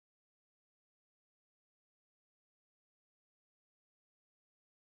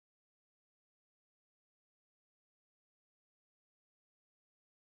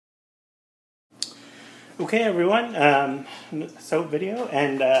Okay, everyone, soap video,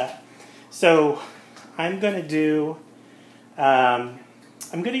 and so I'm gonna do a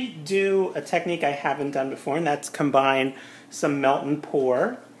technique I haven't done before, and that's combine some melt and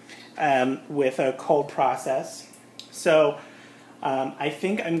pour with a cold process. So I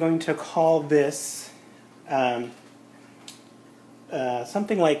think I'm going to call this something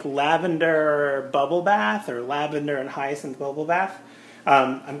like lavender bubble bath or lavender and hyacinth bubble bath.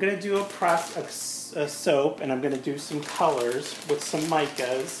 I'm going to do a soap, and I'm going to do some colors with some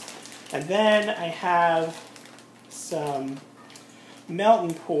micas. And then I have some melt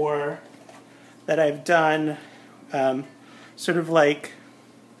and pour that I've done sort of like,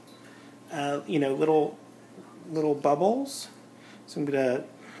 little bubbles. So I'm going to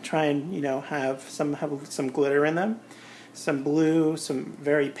try and, have some glitter in them. Some blue, some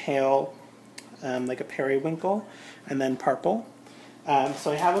very pale, like a periwinkle, and then purple.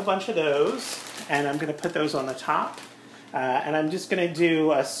 So I have a bunch of those, and I'm going to put those on the top. And I'm just going to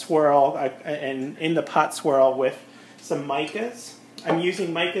do a swirl, in the pot swirl with some micas. I'm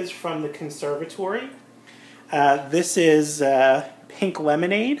using micas from the conservatory. This is Pink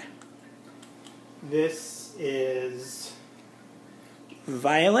Lemonade. This is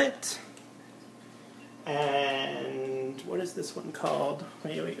Violet. And what is this one called?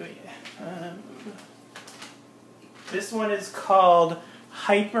 Wait. This one is called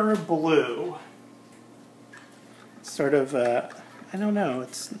Hyper Blue. Sort of, I don't know,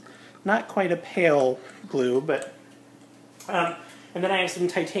 it's not quite a pale blue, but, and then I have some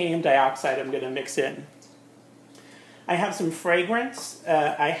titanium dioxide I'm going to mix in. I have some fragrance.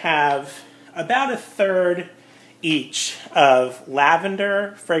 I have about a third each of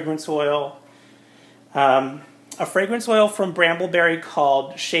lavender fragrance oil, a fragrance oil from Brambleberry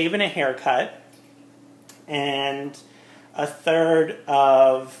called Shave and a Haircut, and a third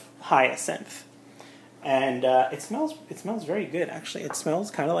of hyacinth. And it smells very good, actually. It smells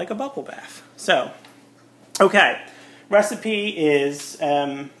kind of like a bubble bath. So, okay, recipe is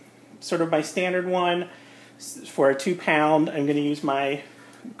sort of my standard one. For a 2-pound, I'm going to use my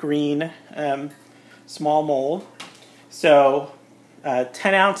green small mold. So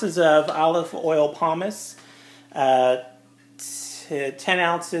 10 ounces of olive oil pomace, 10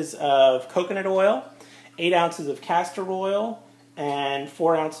 ounces of coconut oil, 8 ounces of castor oil, and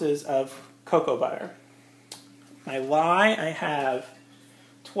 4 ounces of cocoa butter. My lye, I have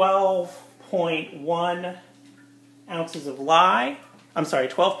 12.1 ounces of lye. I'm sorry,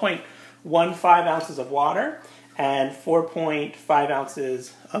 12.15 ounces of water and 4.5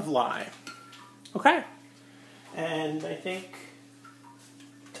 ounces of lye. Okay, and I think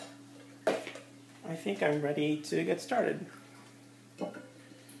I'm ready to get started.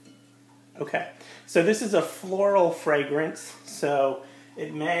 Okay, so this is a floral fragrance, so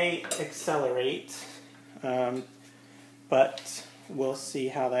it may accelerate, but we'll see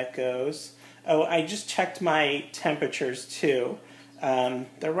how that goes. Oh, I just checked my temperatures too.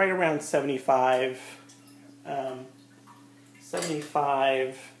 They're right around 75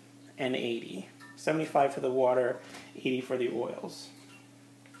 and 80. 75 for the water, 80 for the oils.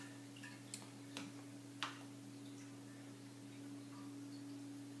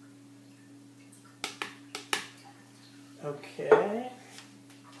 Okay.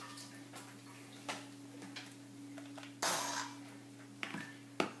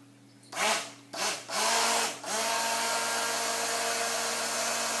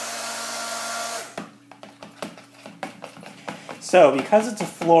 So because it's a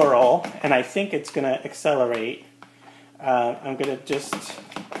floral, and I think it's going to accelerate, I'm going to just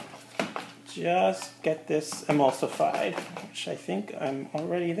get this emulsified, which I think I'm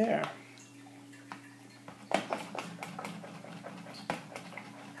already there.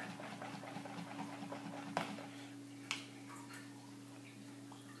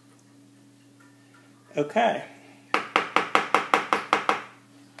 Okay.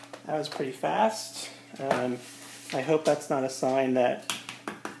 That was pretty fast. I hope that's not a sign that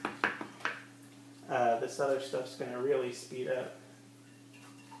this other stuff's going to really speed up.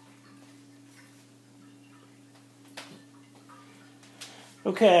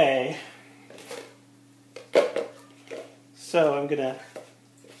 Okay. So I'm going to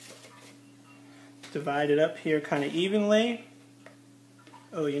divide it up here kind of evenly.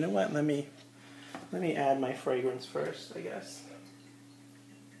 Oh, you know what? Let me add my fragrance first, I guess.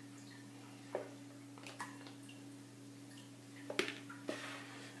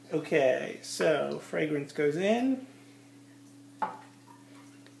 Okay, so fragrance goes in.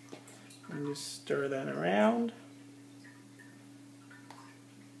 And just stir that around.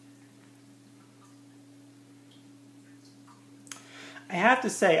 I have to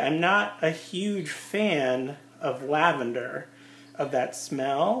say, I'm not a huge fan of lavender, of that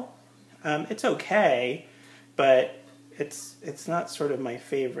smell. It's okay, but it's not sort of my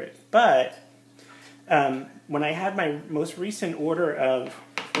favorite. But when I had my most recent order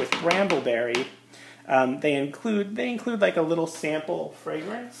with Brambleberry, they include like a little sample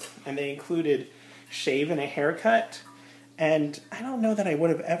fragrance, and they included shave and a haircut. And I don't know that I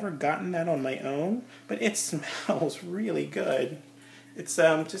would have ever gotten that on my own, but it smells really good. It's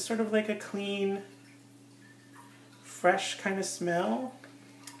just sort of like a clean, fresh kind of smell.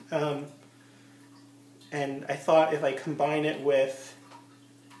 And I thought if I combine it with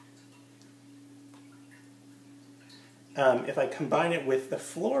the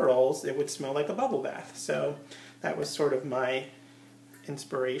florals, it would smell like a bubble bath. So that was sort of my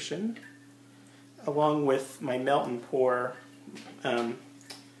inspiration, along with my melt and pour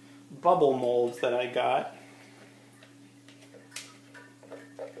bubble molds that I got.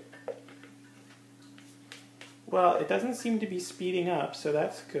 Well, it doesn't seem to be speeding up, so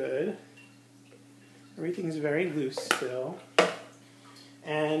that's good. Everything's very loose still.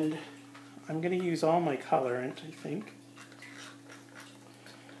 And I'm going to use all my colorant, I think.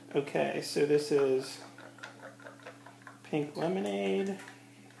 Okay, so this is pink lemonade.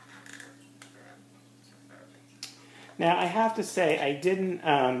 Now, I have to say, I didn't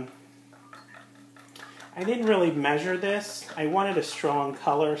really measure this. I wanted a strong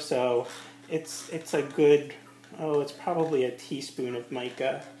color, so it's a good, it's probably a teaspoon of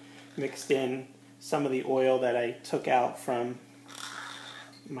mica mixed in some of the oil that I took out from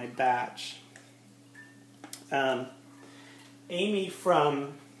my batch. Amy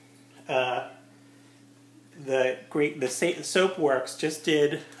from the Soapworks just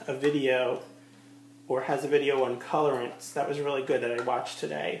did a video, or has a video on colorants that was really good that I watched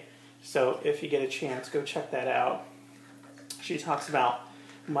today. So if you get a chance, go check that out. She talks about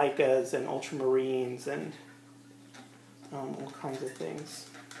micas and ultramarines and all kinds of things.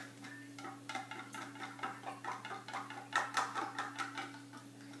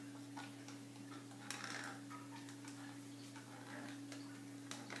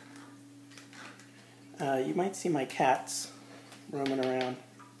 You might see my cats roaming around.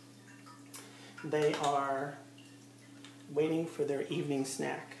 They are waiting for their evening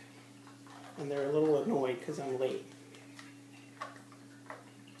snack, and they're a little annoyed because I'm late.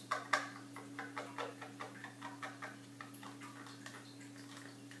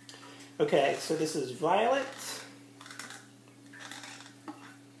 Okay, so this is violet.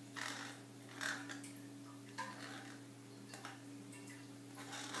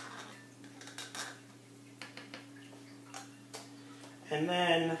 And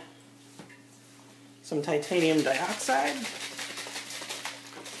then some titanium dioxide.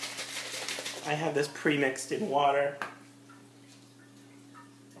 I have this pre-mixed in water.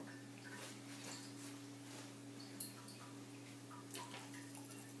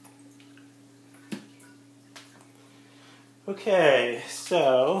 Okay,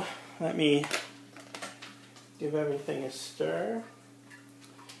 so let me give everything a stir.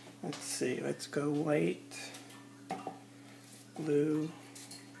 Let's see, let's go white, blue,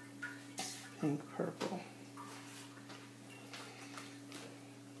 pink, purple.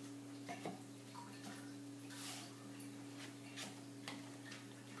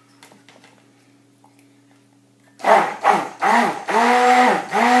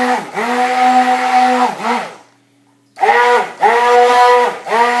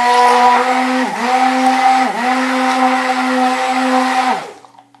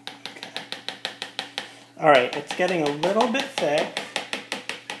 Alright, it's getting a little bit thick,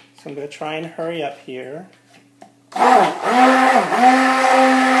 so I'm going to try and hurry up here.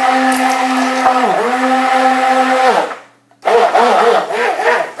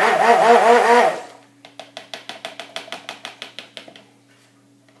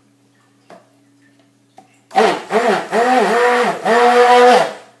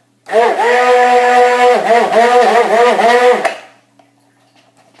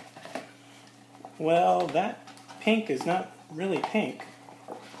 Well, that pink is not really pink.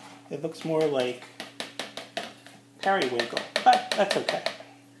 It looks more like periwinkle, but that's okay.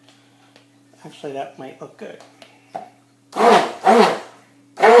 Actually, that might look good.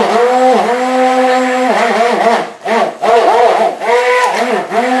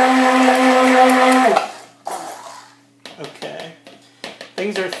 Okay.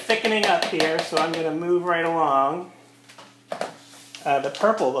 Things are thickening up here, so I'm going to move right along. The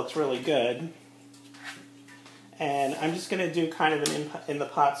purple looks really good. And I'm just going to do kind of an in the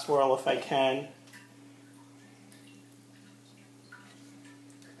pot swirl if I can.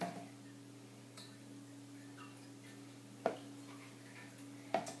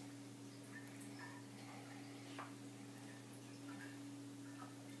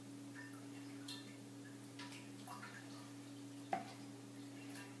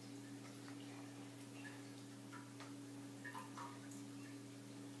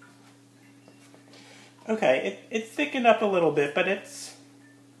 Okay, it thickened up a little bit, but it's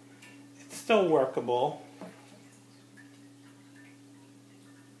still workable.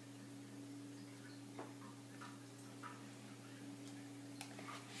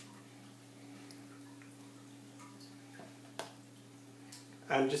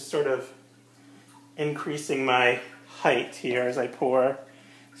 I'm just sort of increasing my height here as I pour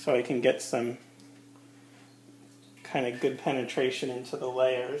so I can get some kind of good penetration into the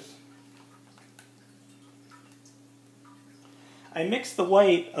layers. I mix the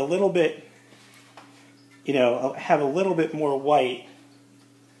white a little bit, you know, have a little bit more white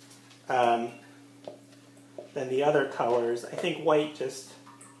than the other colors. I think white just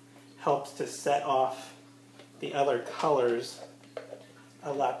helps to set off the other colors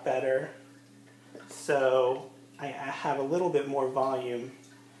a lot better. So I have a little bit more volume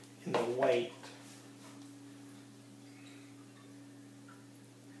in the white.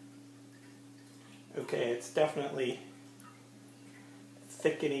 Okay, it's definitely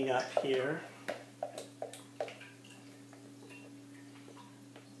thickening up here.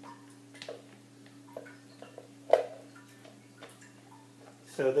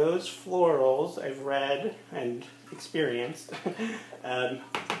 So those florals I've read and experienced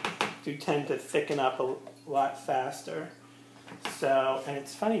do tend to thicken up a lot faster. So, and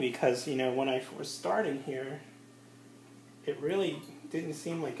it's funny because, you know, when I was starting here, it really didn't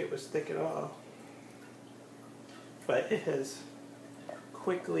seem like it was thick at all. But it has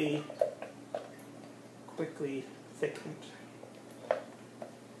quickly thickened.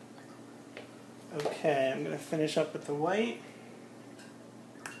 Okay, I'm going to finish up with the white.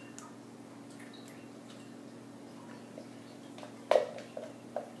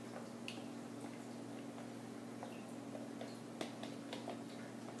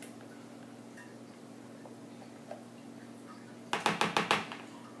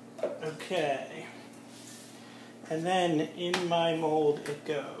 Okay, and then in my mold it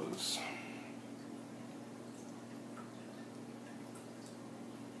goes.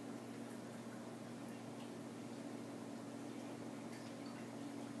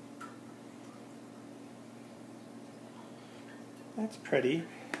 That's pretty.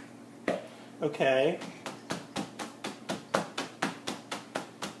 Okay.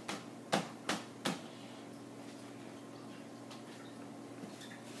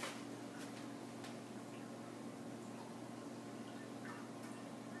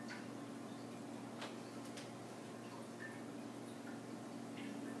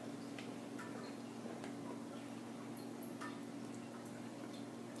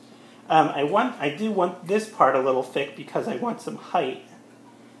 I do want this part a little thick because I want some height.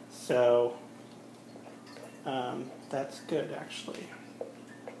 So that's good actually.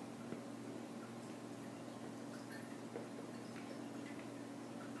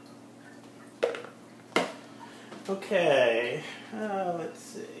 Okay, let's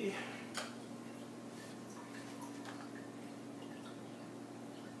see.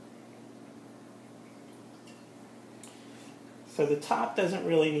 So the top doesn't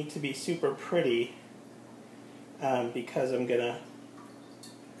really need to be super pretty because I'm going to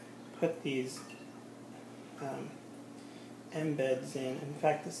put these embeds in. In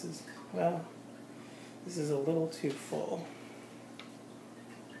fact, this is, well, this is a little too full.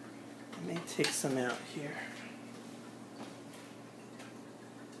 I may take some out here.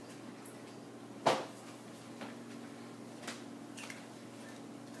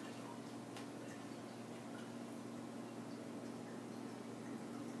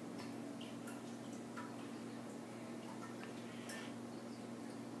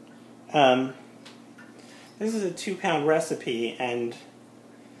 This is a 2-pound recipe, and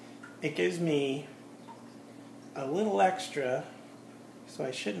it gives me a little extra, so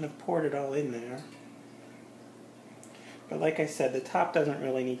I shouldn't have poured it all in there. But like I said, the top doesn't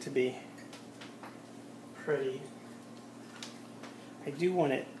really need to be pretty. I do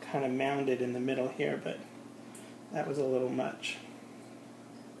want it kind of mounded in the middle here, but that was a little much.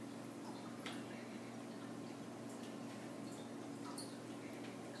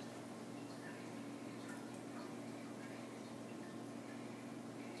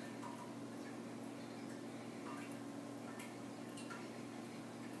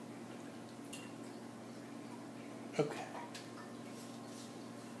 Okay.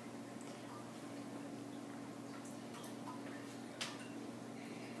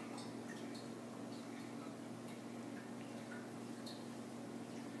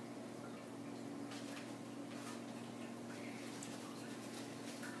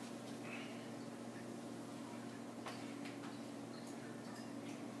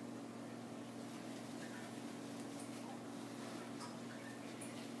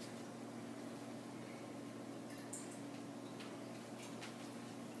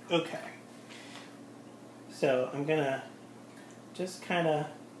 Okay. So I'm gonna just kind of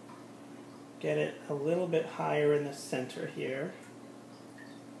get it a little bit higher in the center here.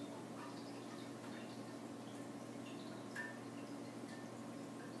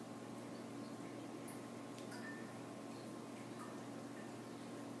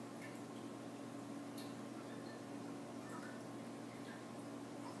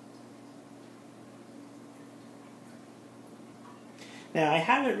 Now, I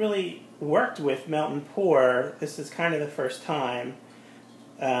haven't really worked with melt and pour. This is kind of the first time.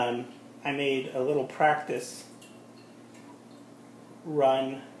 I made a little practice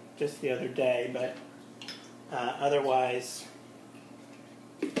run just the other day, but otherwise,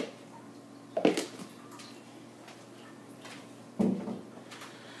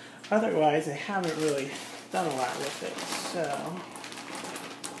 I haven't really done a lot with it. So.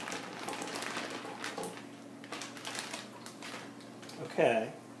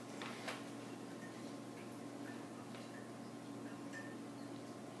 Okay.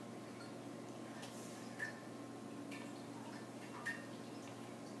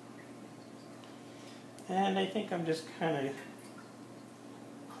 And I think I'm just kind of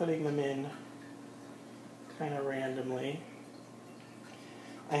putting them in kind of randomly.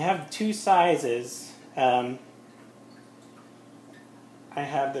 I have two sizes. I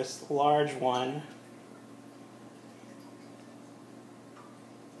have this large one.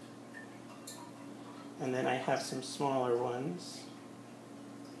 And then I have some smaller ones.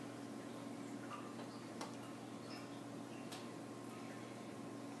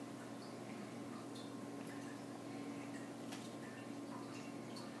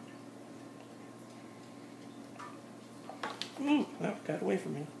 Ooh, that got away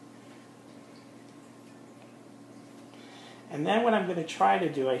from me. And then what I'm going to try to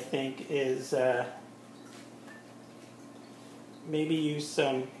do, I think, is maybe use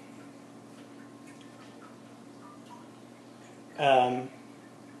some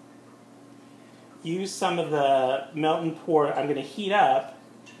of the melt and pour. I'm going to heat up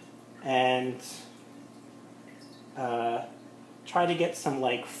and try to get some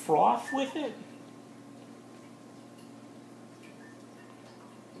like froth with it.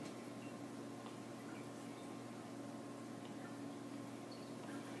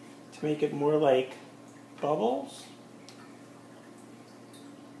 To make it more like bubbles.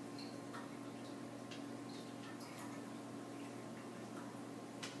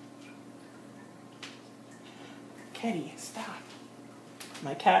 Kenny, stop.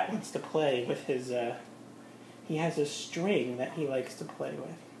 My cat wants to play with his, he has a string that he likes to play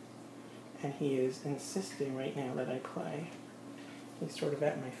with. And he is insisting right now that I play. He's sort of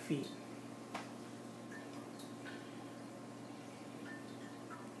at my feet.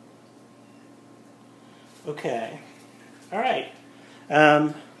 Okay. All right.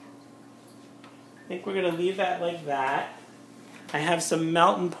 I think we're going to leave that like that. I have some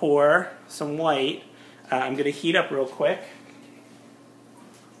melt and pour, some white. I'm going to heat up real quick.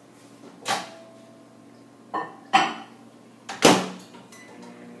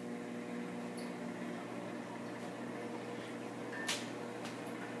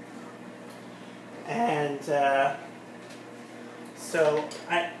 And so,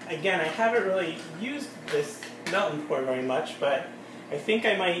 I haven't really used this melt and pour very much, but I think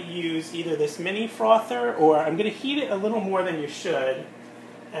I might use either this mini frother, or I'm going to heat it a little more than you should,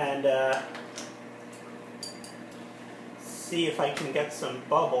 and see if I can get some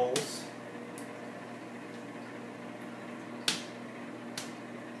bubbles.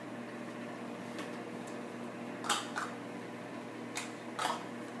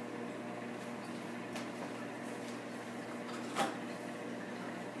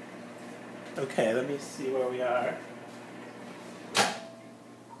 Okay, let me see where we are. Okay.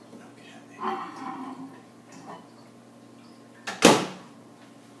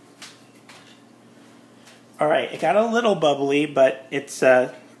 All right, it got a little bubbly, but it's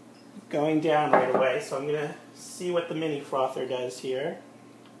going down right away, so I'm going to see what the mini frother does here.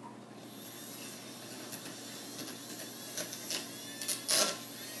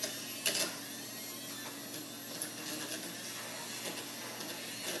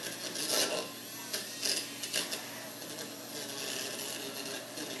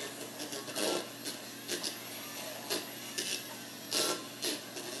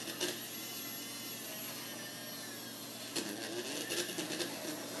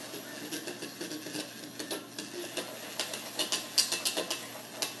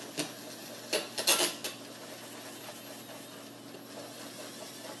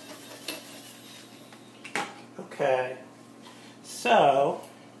 Okay, so,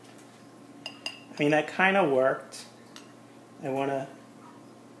 I mean, that kind of worked. I want to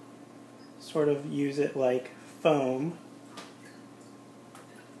sort of use it like foam,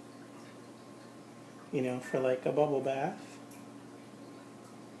 you know, for like a bubble bath.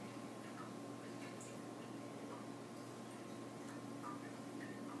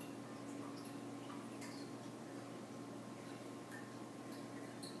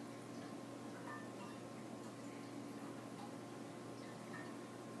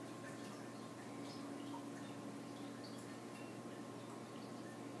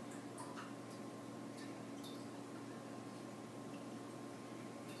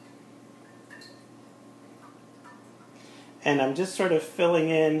 And I'm just sort of filling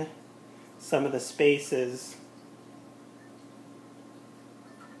in some of the spaces.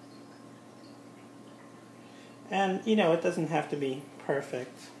 And, you know, it doesn't have to be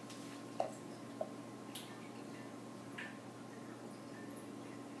perfect.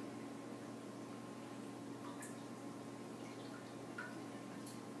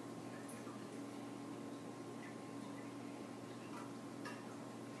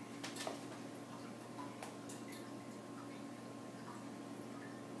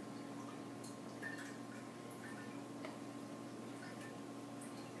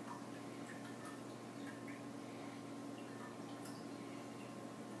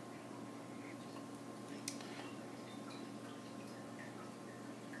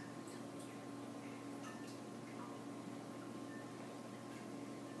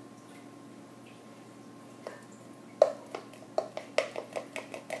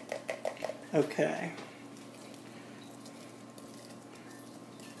 Okay.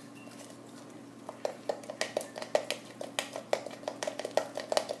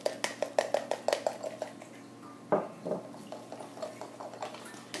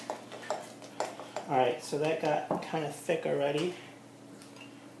 Alright, so that got kind of thick already.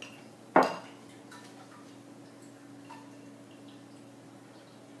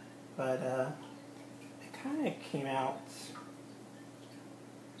 But it kind of came out.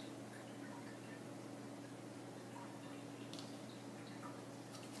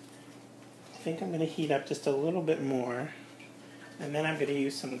 I think I'm going to heat up just a little bit more, and then I'm going to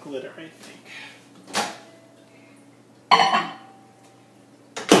use some glitter, I think.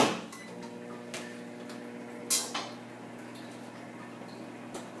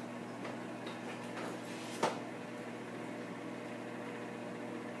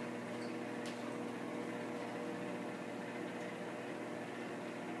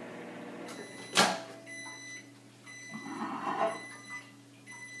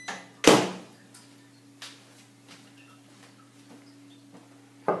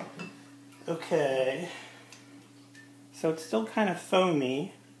 Okay, so it's still kind of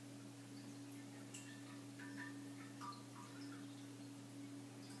foamy.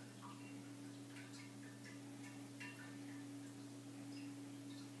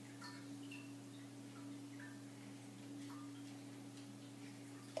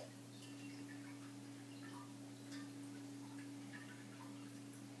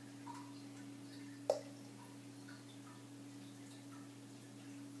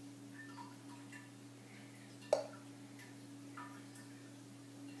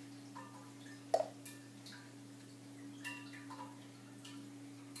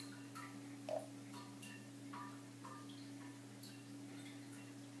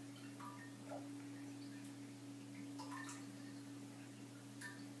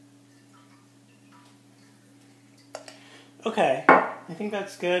 Okay, I think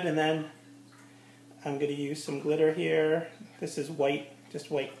that's good, and then I'm going to use some glitter here. This is white,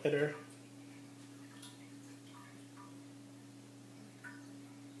 just white glitter.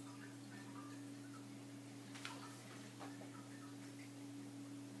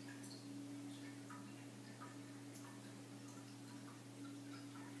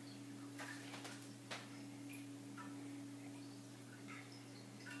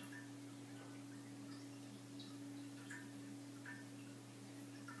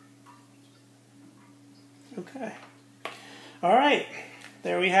 Okay. All right,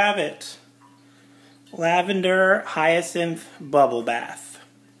 there we have it. Lavender Hyacinth Bubble Bath.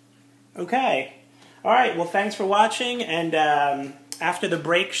 Okay. All right, well, thanks for watching, and after the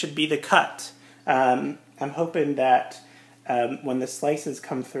break should be the cut. I'm hoping that when the slices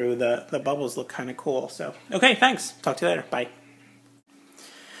come through, the bubbles look kind of cool. So, okay, thanks. Talk to you later. Bye.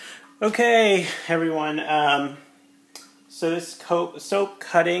 Okay, everyone. So this soap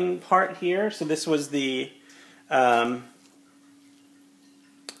cutting part here, so this was the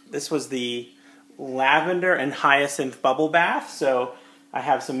lavender and hyacinth bubble bath. So I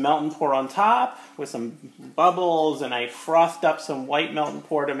have some melt and pour on top with some bubbles, and I frothed up some white melt and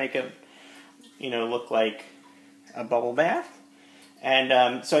pour to make it, you know, look like a bubble bath.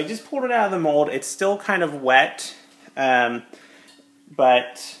 And so I just pulled it out of the mold. It's still kind of wet,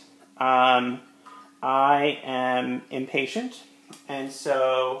 but I am impatient, and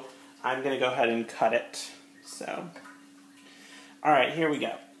so I'm going to go ahead and cut it. So, all right, here we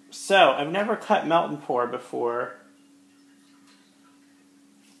go. So I've never cut melt and pour before.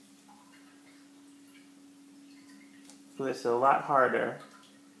 This is a lot harder.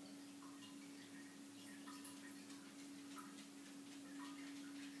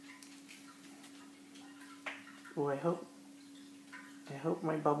 Oh, I hope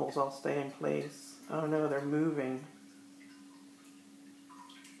my bubbles all stay in place. Oh no, they're moving.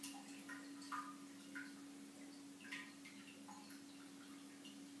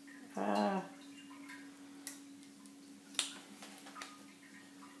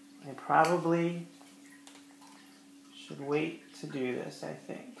 I probably should wait to do this, I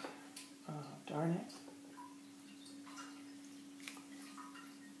think. Oh, darn it.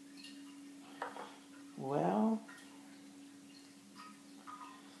 Well,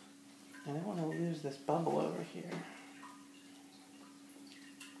 I don't want to lose this bubble over here.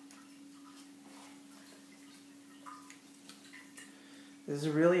 This is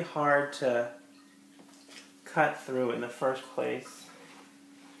really hard to cut through in the first place.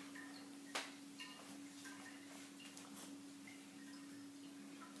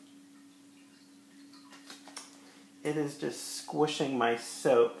 It is just squishing my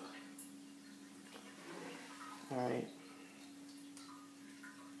soap. Alright.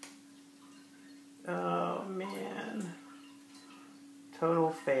 Oh man.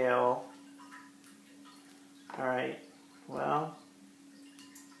 Total fail. Alright. Well.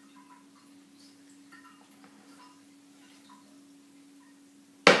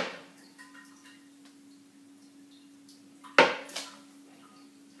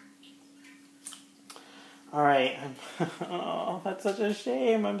 Alright. Oh, that's such a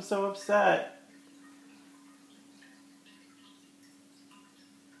shame. I'm so upset.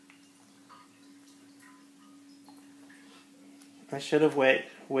 I should have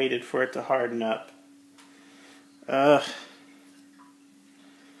waited for it to harden up. Ugh.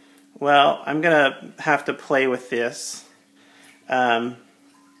 Well, I'm going to have to play with this. Although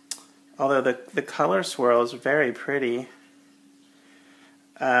the color swirl is very pretty.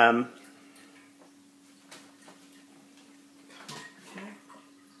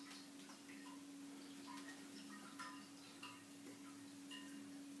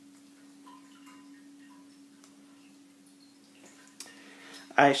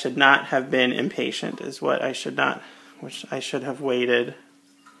 I should not have been impatient is what I should not, which I should have waited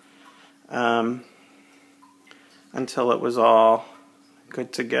until it was all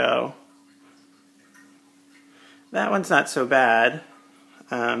good to go. That one's not so bad.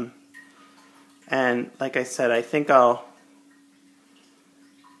 And like I said, I think I'll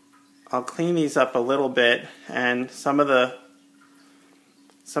clean these up a little bit, and some of the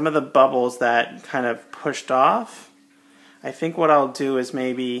bubbles that kind of pushed off, I think what I'll do is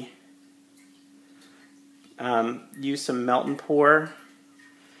maybe use some melt and pour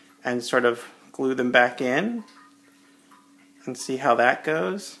and sort of glue them back in and see how that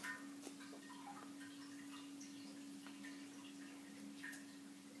goes.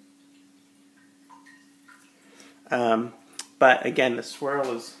 But again, the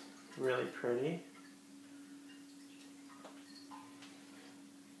swirl is really pretty.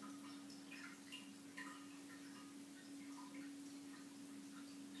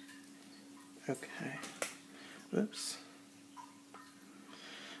 Okay. Oops.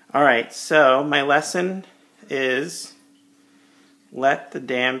 All right, so my lesson is let the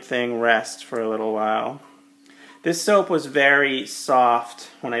damn thing rest for a little while. This soap was very soft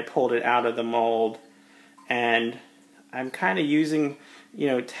when I pulled it out of the mold, and I'm kind of using,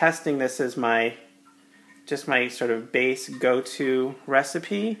 testing this as just my sort of base go-to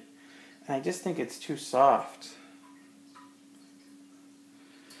recipe, and I just think it's too soft.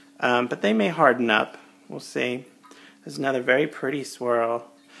 But they may harden up. We'll see. There's another very pretty swirl.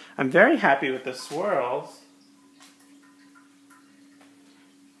 I'm very happy with the swirls,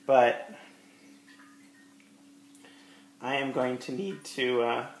 but I am going to need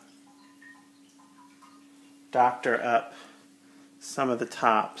to doctor up some of the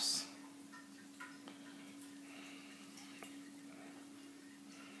tops.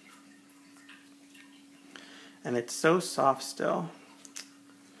 And it's so soft still.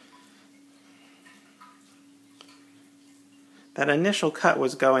 That initial cut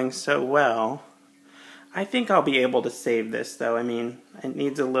was going so well. I think I'll be able to save this, though. I mean, it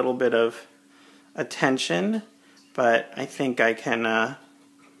needs a little bit of attention, but I think I can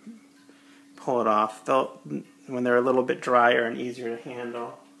pull it off. when they're a little bit drier and easier to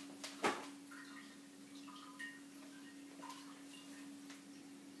handle.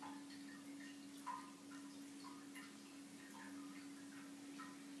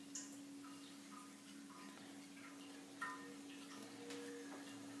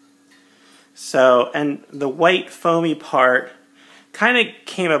 So, and the white foamy part kind of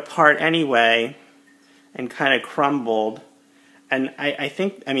came apart anyway and kind of crumbled. And I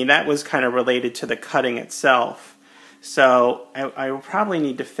think, I mean, that was kind of related to the cutting itself. So I will probably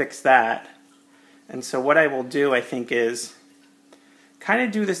need to fix that. And so what I will do, I think, is kind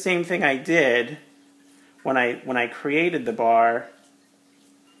of do the same thing I did when I created the bar,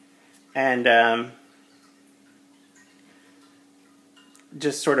 and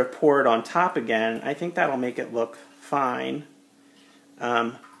just sort of pour it on top again. I think that'll make it look fine.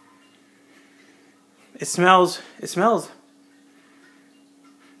 It smells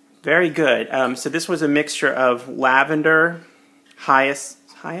very good. So this was a mixture of lavender,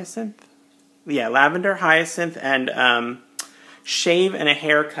 hyacinth? Yeah, lavender, hyacinth, and Shave and a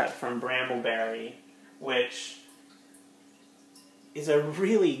Haircut from Brambleberry, which is a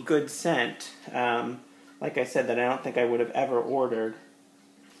really good scent. Like I said, that I don't think I would have ever ordered.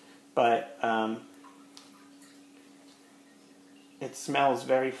 But it smells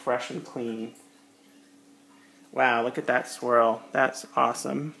very fresh and clean. Wow, look at that swirl. That's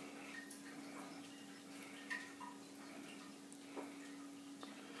awesome.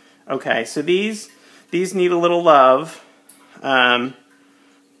 Okay, so these need a little love, but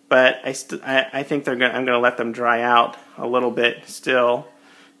I think I'm gonna let them dry out a little bit still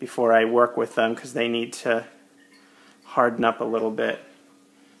before I work with them, because they need to harden up a little bit.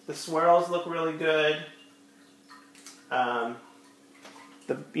 The swirls look really good.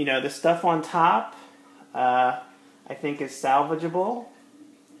 The stuff on top, I think, is salvageable,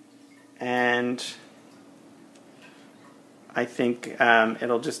 and I think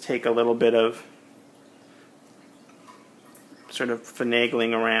it'll just take a little bit of sort of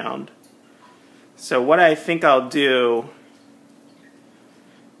finagling around. So what I think I'll do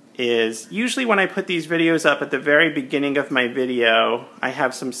is, usually when I put these videos up, at the very beginning of my video, I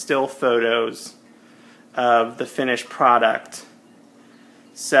have some still photos of the finished product.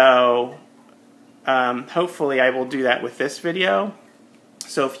 So hopefully I will do that with this video.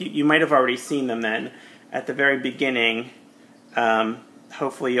 So if you might have already seen them then. At the very beginning,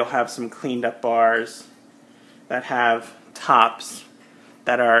 hopefully you'll have some cleaned up bars that have tops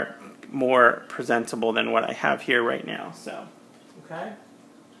that are more presentable than what I have here right now. So, okay.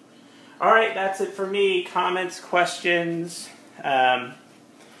 All right, that's it for me. Comments, questions. My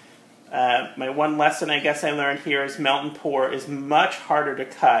one lesson I guess I learned here is melt and pour is much harder to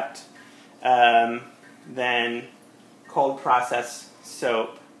cut than cold process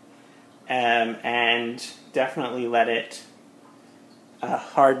soap, and definitely let it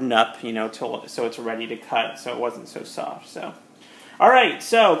harden up, so it's ready to cut, so it wasn't so soft. So, all right.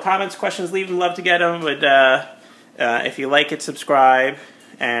 So comments, questions, leave them. Love to get them. But if you like it, subscribe.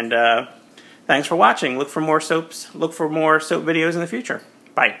 And thanks for watching. Look for more soap videos in the future.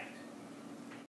 Bye.